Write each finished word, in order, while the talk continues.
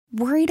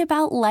Worried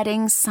about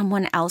letting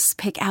someone else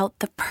pick out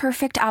the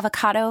perfect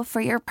avocado for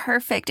your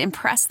perfect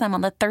impress them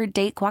on the third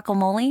date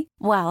guacamole?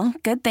 Well,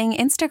 good thing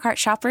Instacart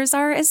shoppers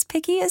are as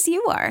picky as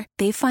you are.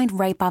 They find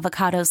ripe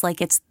avocados like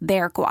it's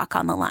their guac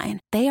on the line.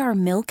 They are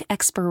milk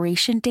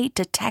expiration date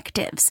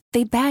detectives.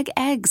 They bag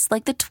eggs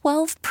like the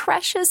 12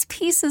 precious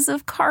pieces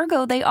of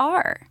cargo they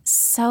are.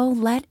 So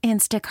let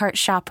Instacart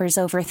shoppers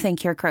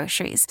overthink your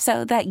groceries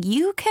so that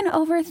you can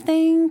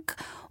overthink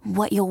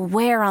what you'll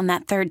wear on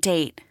that third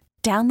date.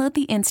 Download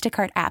the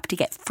Instacart app to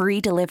get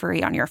free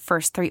delivery on your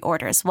first 3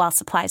 orders while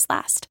supplies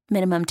last.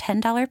 Minimum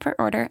 $10 per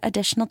order.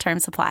 Additional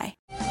terms apply.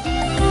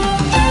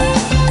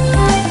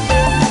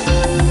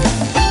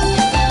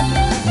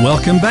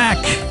 Welcome back.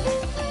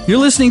 You're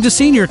listening to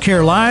Senior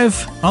Care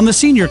Live on the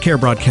Senior Care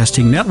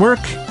Broadcasting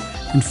Network.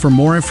 And for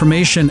more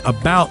information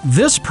about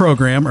this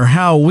program or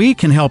how we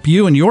can help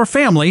you and your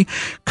family,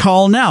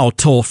 call now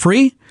toll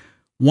free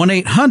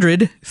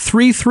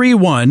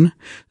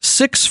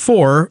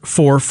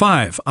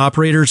 1-800-331-6445.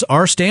 Operators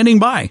are standing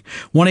by.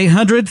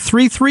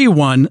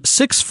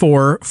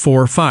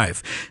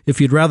 1-800-331-6445.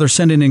 If you'd rather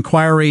send an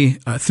inquiry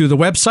through the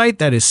website,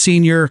 that is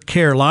Senior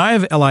Care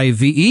Live, Live,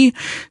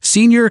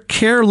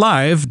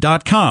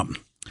 seniorcarelive.com.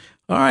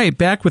 All right,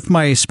 back with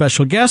my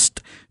special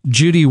guest,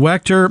 Judy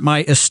Wechter,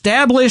 my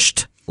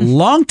established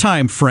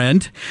longtime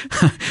friend.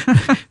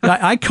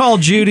 I call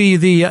Judy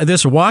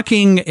this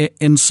walking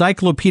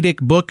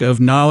encyclopedic book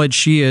of knowledge.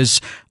 She is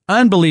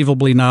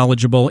unbelievably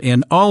knowledgeable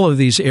in all of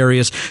these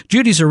areas.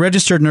 Judy's a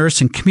registered nurse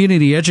and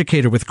community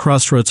educator with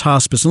Crossroads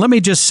Hospice. And let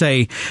me just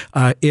say,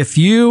 if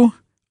you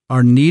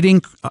are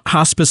needing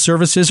hospice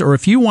services, or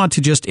if you want to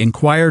just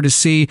inquire to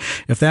see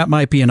if that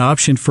might be an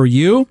option for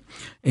you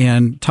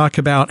and talk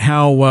about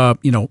how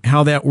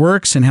that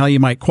works and how you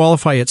might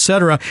qualify,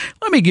 etc.,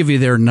 let me give you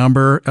their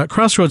number.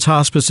 Crossroads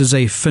Hospice is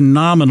a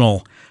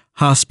phenomenal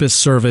hospice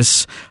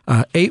service.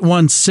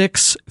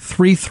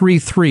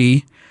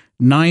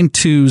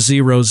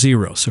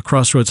 816-333-9200. So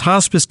Crossroads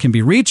Hospice can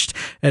be reached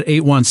at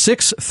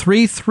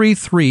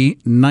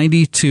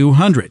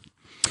 816-333-9200.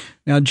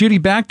 Now, Judy,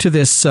 back to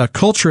this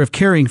Culture of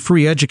Caring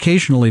free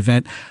educational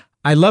event.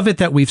 I love it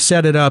that we've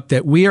set it up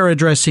that we are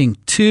addressing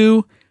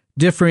 2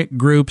 different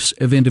groups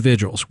of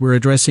individuals. We're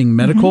addressing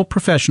medical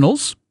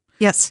professionals.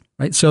 Yes.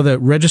 Right. So the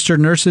registered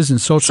nurses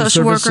and social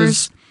services.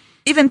 Workers,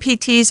 even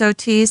PTs,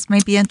 OTs may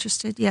be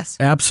interested. Yes.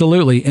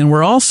 Absolutely. And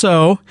we're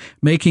also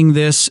making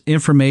this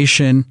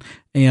information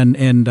and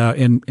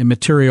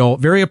material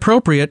very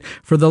appropriate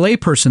for the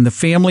layperson, the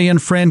family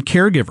and friend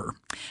caregiver.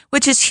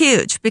 Which is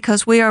huge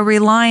because we are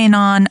relying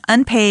on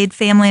unpaid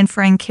family and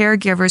friend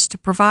caregivers to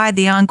provide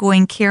the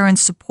ongoing care and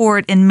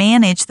support and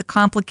manage the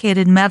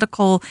complicated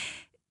medical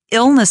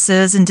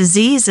illnesses and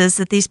diseases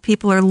that these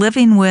people are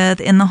living with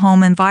in the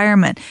home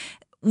environment.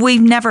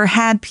 We've never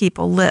had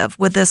people live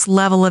with this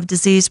level of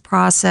disease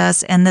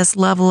process and this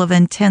level of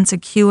intense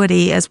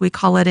acuity, as we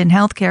call it in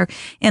healthcare,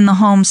 in the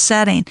home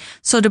setting.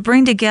 So to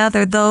bring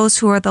together those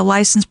who are the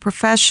licensed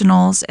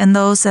professionals and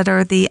those that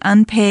are the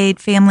unpaid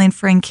family and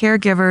friend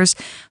caregivers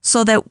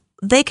so that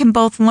they can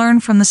both learn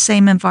from the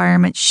same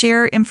environment,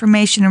 share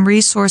information and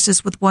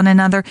resources with one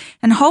another,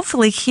 and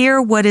hopefully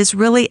hear what is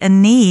really a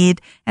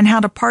need and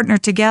how to partner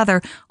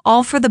together,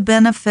 all for the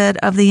benefit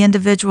of the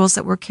individuals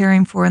that we're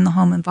caring for in the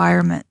home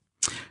environment.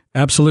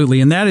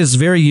 Absolutely. And that is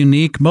very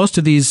unique. Most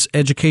of these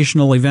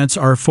educational events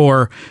are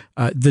for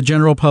the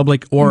general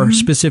public or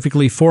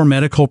specifically for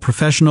medical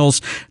professionals,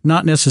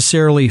 not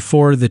necessarily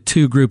for the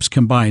 2 groups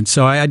combined.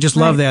 So I just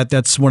love that.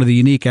 That's one of the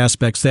unique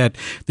aspects that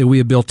we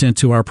have built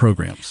into our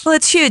programs. Well,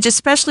 it's huge,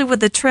 especially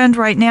with the trend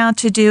right now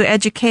to do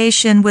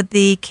education with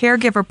the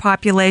caregiver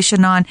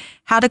population on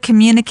how to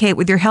communicate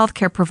with your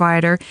healthcare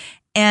provider.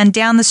 And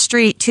down the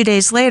street, 2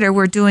 days later,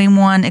 we're doing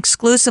one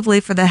exclusively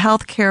for the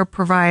healthcare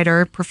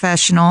provider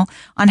professional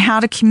on how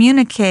to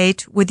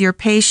communicate with your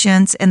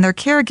patients and their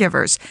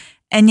caregivers.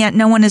 And yet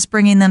no one is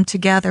bringing them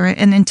together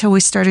until we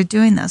started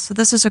doing this. So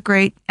this is a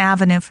great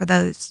avenue for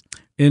those.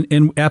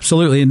 And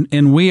absolutely.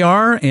 And we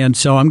are. And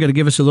so I'm going to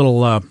give us a little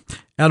attaboy,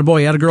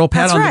 attagirl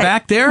pat on the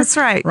back there. That's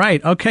right.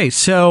 Right. Okay.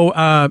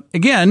 So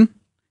again,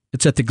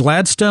 it's at the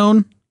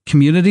Gladstone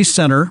Community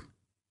Center.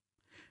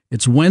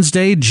 It's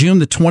Wednesday, June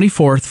the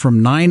 24th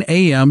from 9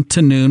 a.m.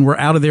 to noon. We're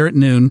out of there at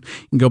noon.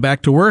 You can go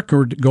back to work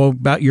or go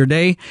about your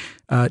day.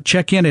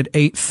 Check in at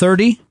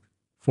 8:30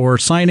 for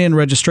sign-in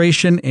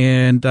registration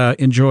and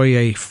enjoy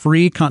a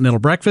free continental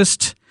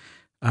breakfast.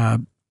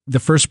 The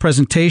first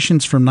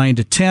presentation's from 9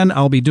 to 10.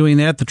 I'll be doing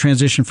that, the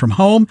transition from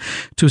home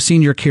to a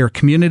senior care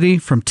community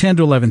from 10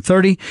 to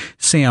 11:30.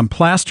 Sam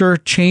Plaster,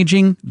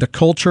 Changing the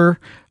Culture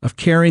of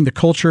Caring,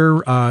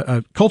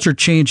 the culture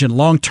change in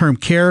long-term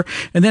care.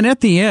 And then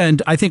at the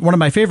end, I think one of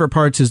my favorite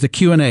parts is the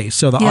Q&A.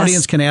 So the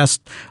audience can ask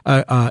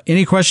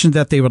any questions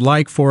that they would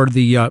like for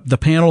the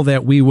panel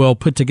that we will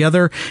put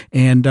together,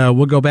 and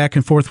we'll go back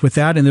and forth with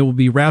that, and it will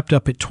be wrapped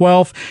up at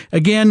 12.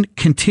 Again,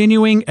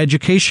 continuing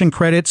education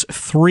credits,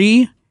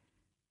 3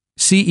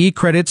 CE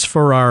credits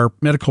for our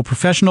medical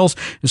professionals,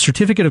 a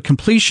certificate of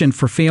completion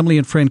for family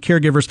and friend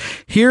caregivers.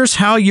 Here's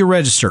how you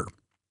register.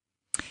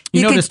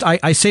 You noticed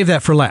I saved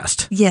that for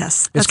last.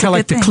 Yes. It's kind of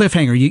like the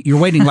cliffhanger. You're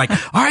waiting like,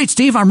 all right,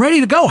 Steve, I'm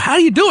ready to go. How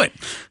do you do it?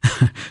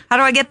 How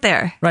do I get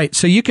there? Right.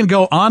 So you can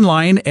go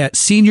online at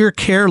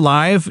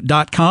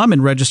seniorcarelive.com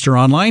and register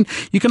online.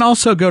 You can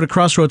also go to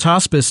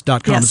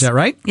crossroadshospice.com. Yes. Is that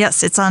right?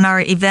 Yes. It's on our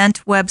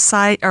event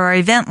website or our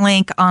event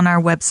link on our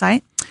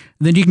website.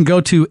 Then you can go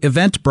to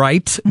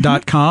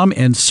eventbrite.com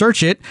and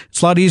search it.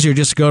 It's a lot easier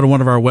just to go to one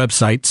of our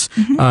websites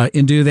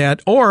and do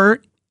that. Or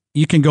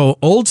you can go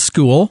old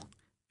school.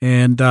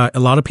 And a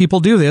lot of people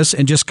do this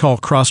and just call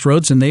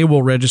Crossroads and they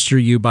will register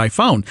you by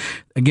phone.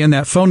 Again,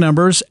 that phone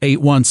number is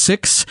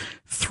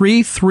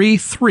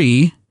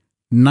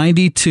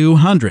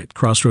 816-333-9200.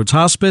 Crossroads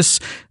Hospice.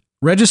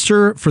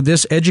 Register for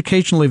this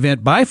educational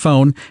event by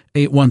phone,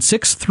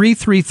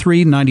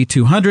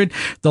 816-333-9200.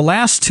 The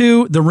last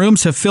two, the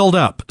rooms have filled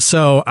up.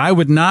 So I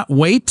would not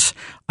wait.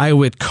 I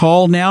would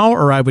call now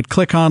or I would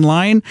click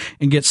online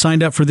and get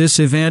signed up for this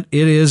event.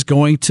 It is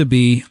going to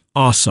be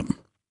awesome.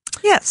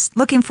 Yes,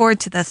 looking forward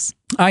to this.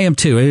 I am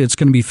too. It's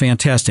going to be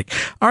fantastic.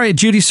 All right,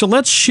 Judy, so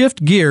let's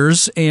shift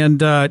gears and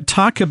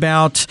talk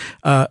about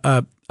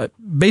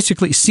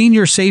basically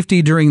senior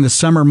safety during the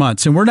summer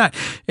months. And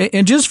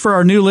and just for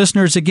our new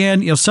listeners,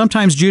 again,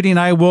 sometimes Judy and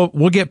I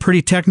we'll get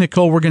pretty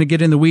technical. We're going to get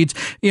in the weeds,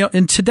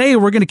 and today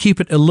we're going to keep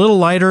it a little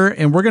lighter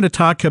and we're going to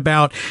talk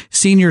about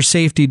senior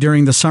safety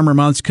during the summer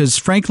months because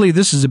frankly,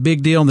 this is a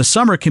big deal and the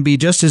summer can be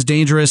just as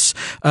dangerous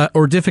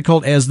or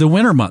difficult as the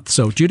winter months.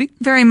 So Judy?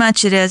 Very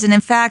much it is. And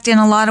in fact, in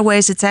a lot of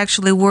ways, it's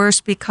actually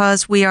worse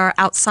because we are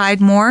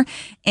outside more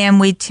and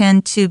we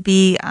tend to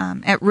be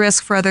at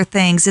risk for other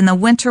things. In the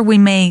winter, we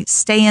may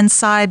stay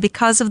inside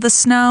because of the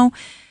snow,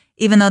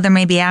 even though there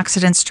may be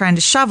accidents trying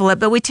to shovel it,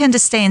 but we tend to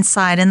stay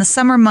inside. In the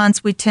summer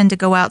months, we tend to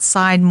go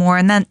outside more,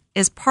 and that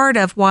is part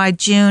of why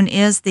June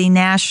is the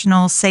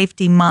National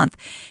Safety Month.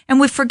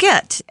 And we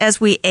forget as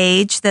we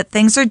age that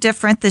things are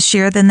different this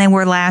year than they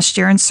were last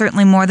year, and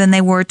certainly more than they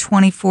were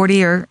 20,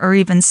 40, or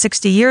even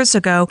 60 years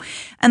ago.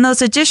 And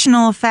those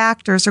additional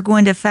factors are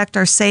going to affect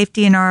our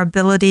safety and our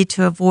ability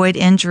to avoid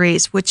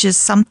injuries, which is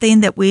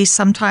something that we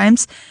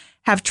sometimes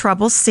have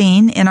trouble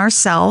seeing in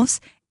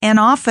ourselves. And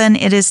often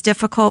it is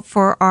difficult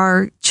for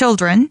our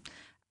children.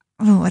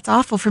 Oh, it's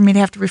awful for me to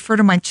have to refer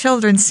to my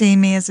children seeing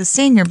me as a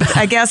senior, but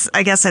I guess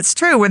that's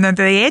true when they're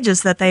the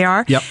ages that they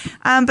are. Yep.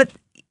 But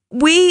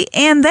we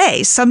and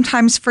they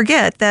sometimes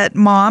forget that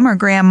mom or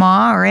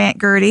grandma or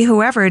Aunt Gertie,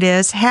 whoever it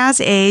is,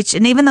 has aged.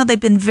 And even though they've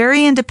been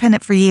very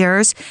independent for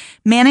years,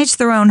 manage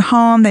their own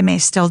home, they may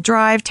still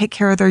drive, take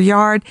care of their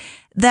yard.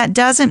 That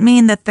doesn't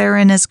mean that they're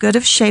in as good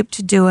of shape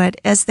to do it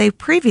as they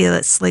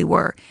previously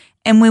were.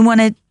 And we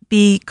want to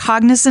be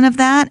cognizant of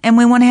that, and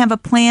we want to have a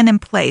plan in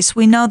place.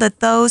 We know that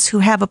those who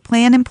have a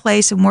plan in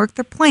place and work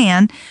their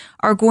plan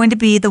are going to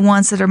be the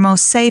ones that are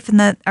most safe and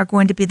that are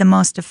going to be the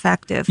most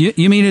effective.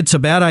 You mean it's a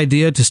bad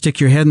idea to stick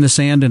your head in the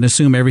sand and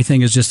assume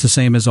everything is just the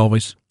same as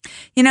always?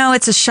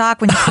 It's a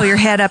shock when you pull your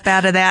head up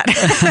out of that.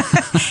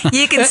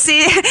 You can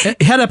see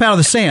head up out of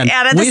the sand.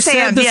 Out of the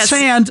sand, said the yes.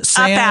 sand.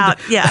 Up out,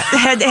 yeah.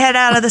 Head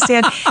out of the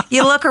sand.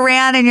 You look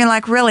around and you're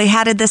like, really,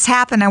 how did this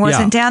happen? I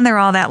wasn't down there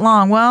all that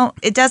long. Well,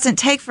 it doesn't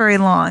take very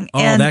long. Oh,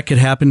 and that could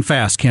happen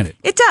fast, can't it?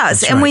 It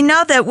does. That's and right. We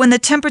know that when the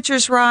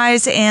temperatures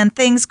rise and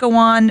things go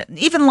on,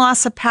 even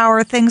loss of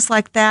power, things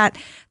like that,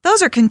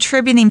 those are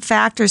contributing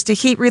factors to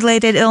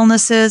heat-related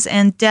illnesses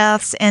and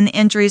deaths and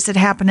injuries that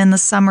happen in the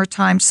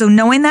summertime. So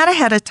knowing that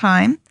ahead of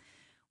time,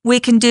 we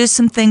can do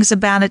some things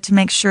about it to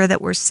make sure that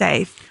we're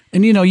safe.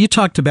 And you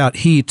talked about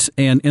heat,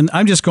 and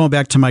I'm just going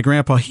back to my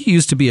grandpa. He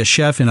used to be a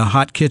chef in a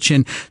hot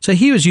kitchen, so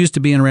he was used to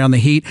being around the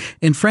heat.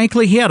 And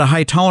frankly, he had a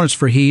high tolerance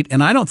for heat,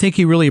 and I don't think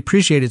he really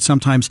appreciated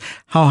sometimes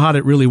how hot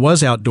it really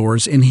was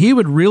outdoors. And he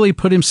would really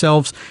put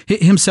himself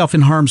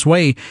in harm's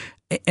way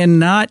and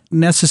not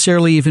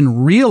necessarily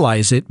even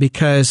realize it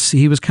because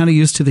he was kind of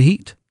used to the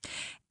heat.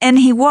 And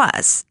he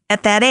was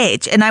at that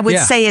age. And I would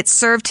say it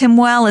served him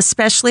well,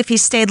 especially if he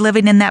stayed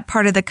living in that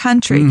part of the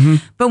country. Mm-hmm.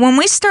 But when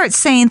we start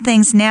saying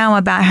things now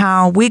about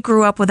how we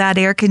grew up without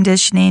air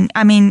conditioning,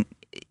 I mean,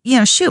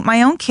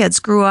 my own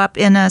kids grew up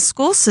in a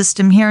school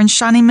system here in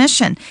Shawnee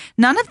Mission.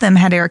 None of them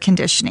had air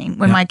conditioning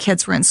when my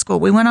kids were in school.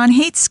 We went on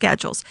heat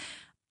schedules.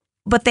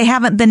 But they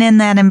haven't been in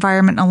that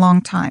environment in a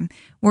long time.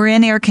 We're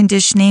in air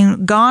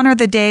conditioning. Gone are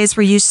the days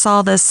where you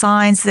saw the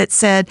signs that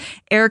said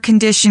air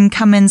conditioned,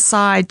 come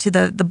inside to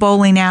the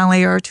bowling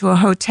alley or to a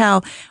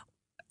hotel.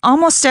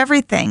 Almost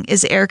everything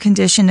is air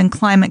conditioned and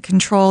climate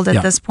controlled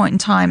at this point in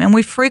time. And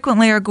we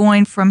frequently are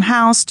going from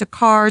house to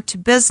car to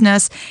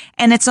business,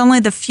 and it's only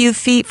the few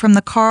feet from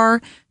the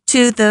car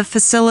to the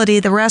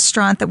facility, the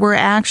restaurant, that we're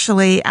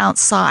actually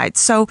outside.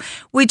 So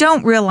we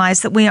don't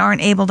realize that we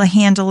aren't able to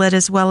handle it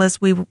as well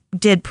as we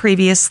did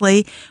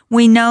previously.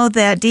 We know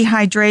that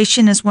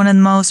dehydration is one of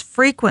the most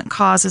frequent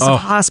causes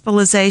of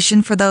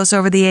hospitalization for those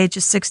over the age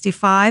of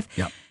 65.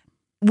 Yep.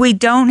 We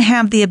don't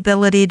have the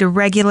ability to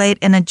regulate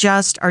and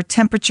adjust our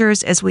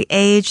temperatures as we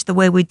age the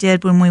way we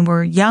did when we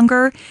were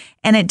younger,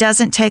 and it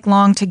doesn't take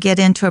long to get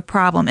into a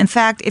problem. In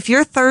fact, if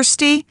you're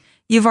thirsty,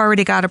 you've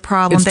already got a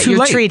problem It's that too you're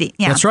late. treating.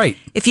 Yeah. That's right.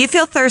 If you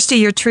feel thirsty,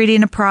 you're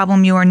treating a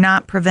problem. You are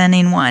not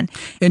preventing one.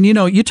 And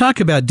you talk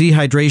about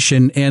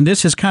dehydration, and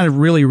this is kind of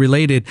really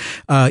related.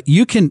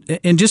 You can,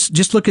 and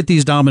just look at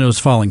these dominoes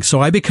falling. So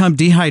I become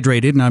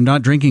dehydrated and I'm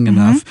not drinking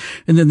enough.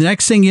 And then the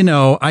next thing you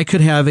know, I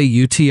could have a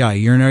UTI,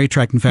 urinary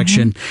tract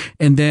infection.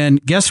 And then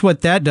guess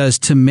what that does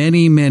to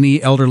many,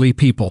 many elderly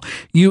people?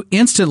 You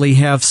instantly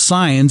have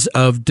signs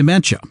of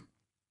dementia.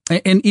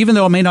 And even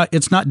though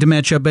it's not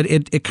dementia, but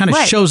it kind of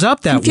shows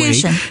up that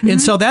Confusion. way.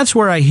 And so that's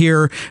where I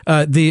hear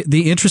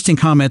the interesting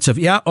comments of,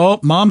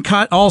 mom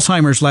caught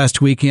Alzheimer's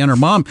last weekend,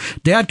 or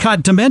dad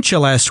caught dementia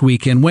last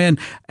weekend, when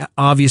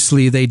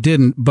obviously they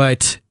didn't,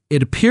 but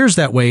it appears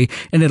that way.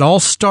 And it all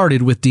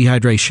started with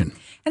dehydration.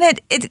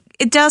 And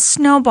it does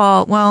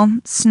snowball. Well,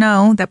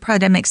 snow, that probably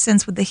doesn't make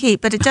sense with the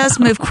heat, but it does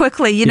move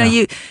quickly.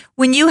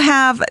 When you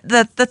have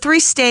the 3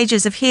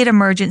 stages of heat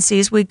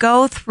emergencies, we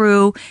go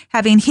through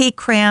having heat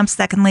cramps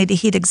that can lead to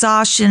heat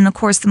exhaustion. Of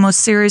course, the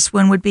most serious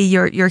one would be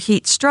your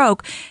heat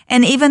stroke.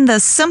 And even the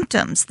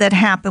symptoms that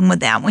happen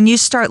with that. When you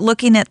start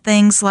looking at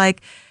things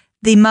like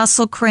the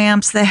muscle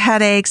cramps, the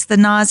headaches, the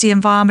nausea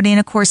and vomiting,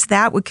 of course,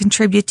 that would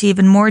contribute to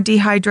even more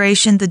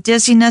dehydration. The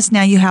dizziness,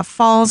 now you have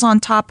falls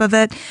on top of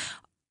it.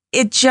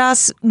 It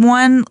just,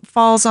 one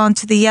falls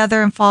onto the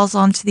other and falls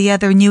onto the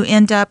other, and you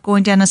end up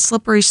going down a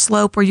slippery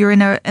slope where you're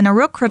in a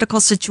real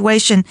critical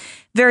situation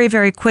very,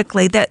 very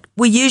quickly that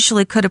we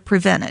usually could have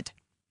prevented.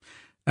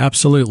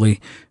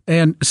 Absolutely.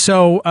 And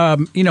so,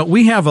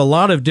 we have a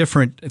lot of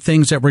different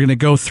things that we're going to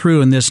go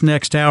through in this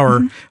next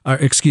hour.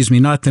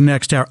 Not the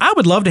next hour. I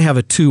would love to have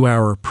a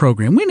 2-hour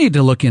program. We need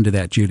to look into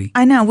that, Judy.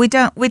 I know. We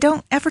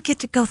don't ever get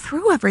to go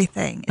through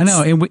everything. I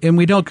know. And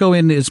we don't go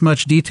into as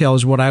much detail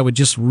as what I would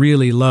just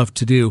really love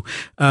to do.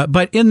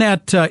 But in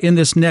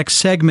this next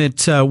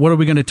segment, what are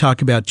we going to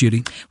talk about,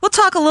 Judy? We'll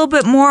talk a little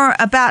bit more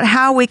about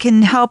how we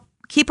can help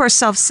keep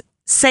ourselves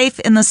safe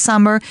in the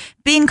summer,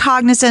 being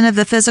cognizant of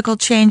the physical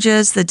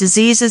changes, the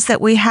diseases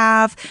that we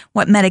have,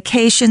 what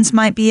medications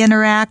might be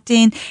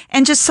interacting,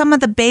 and just some of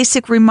the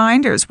basic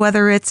reminders,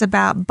 whether it's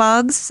about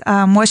bugs,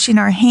 washing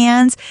our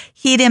hands,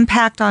 heat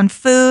impact on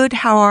food,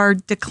 how our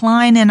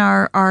decline in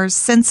our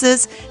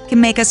senses can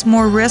make us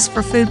more risk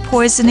for food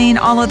poisoning,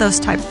 all of those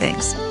type of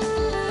things.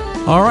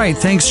 All right.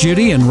 Thanks,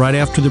 Judy. And right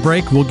after the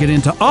break, we'll get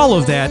into all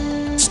of that.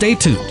 Stay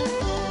tuned.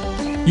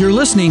 You're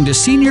listening to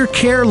Senior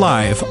Care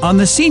Live on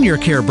the Senior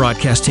Care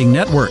Broadcasting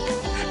Network.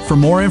 For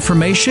more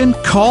information,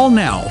 call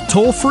now,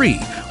 toll free,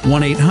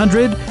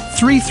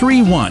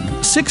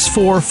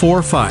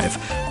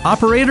 1-800-331-6445.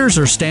 Operators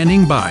are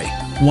standing by,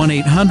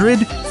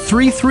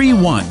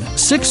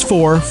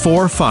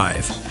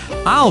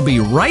 1-800-331-6445. I'll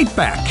be right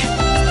back.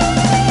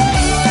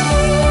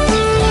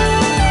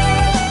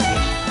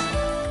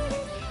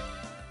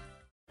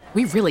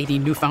 We really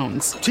need new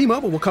phones.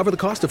 T-Mobile will cover the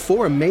cost of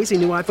 4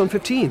 amazing new iPhone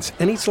 15s,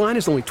 and each line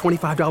is only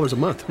 $25 a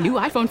month. New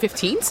iPhone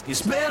 15s?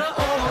 It's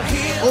better over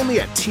here.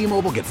 Only at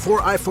T-Mobile, get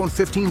 4 iPhone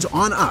 15s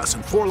on us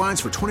and 4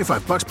 lines for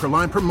 $25 per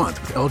line per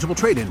month with eligible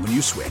trade-in when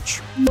you switch.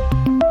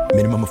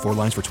 Minimum of 4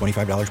 lines for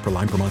 $25 per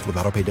line per month with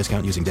autopay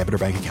discount using debit or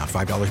bank account.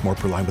 $5 more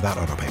per line without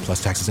autopay,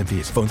 plus taxes and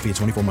fees. Phone fee at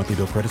 24 monthly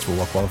bill credits for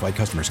well-qualified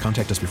customers.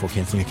 Contact us before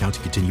canceling account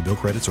to continue bill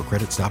credits or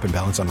credit stop and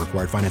balance on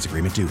required finance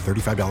agreement due.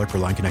 $35 per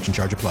line connection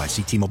charge applies.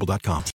 See T-Mobile.com.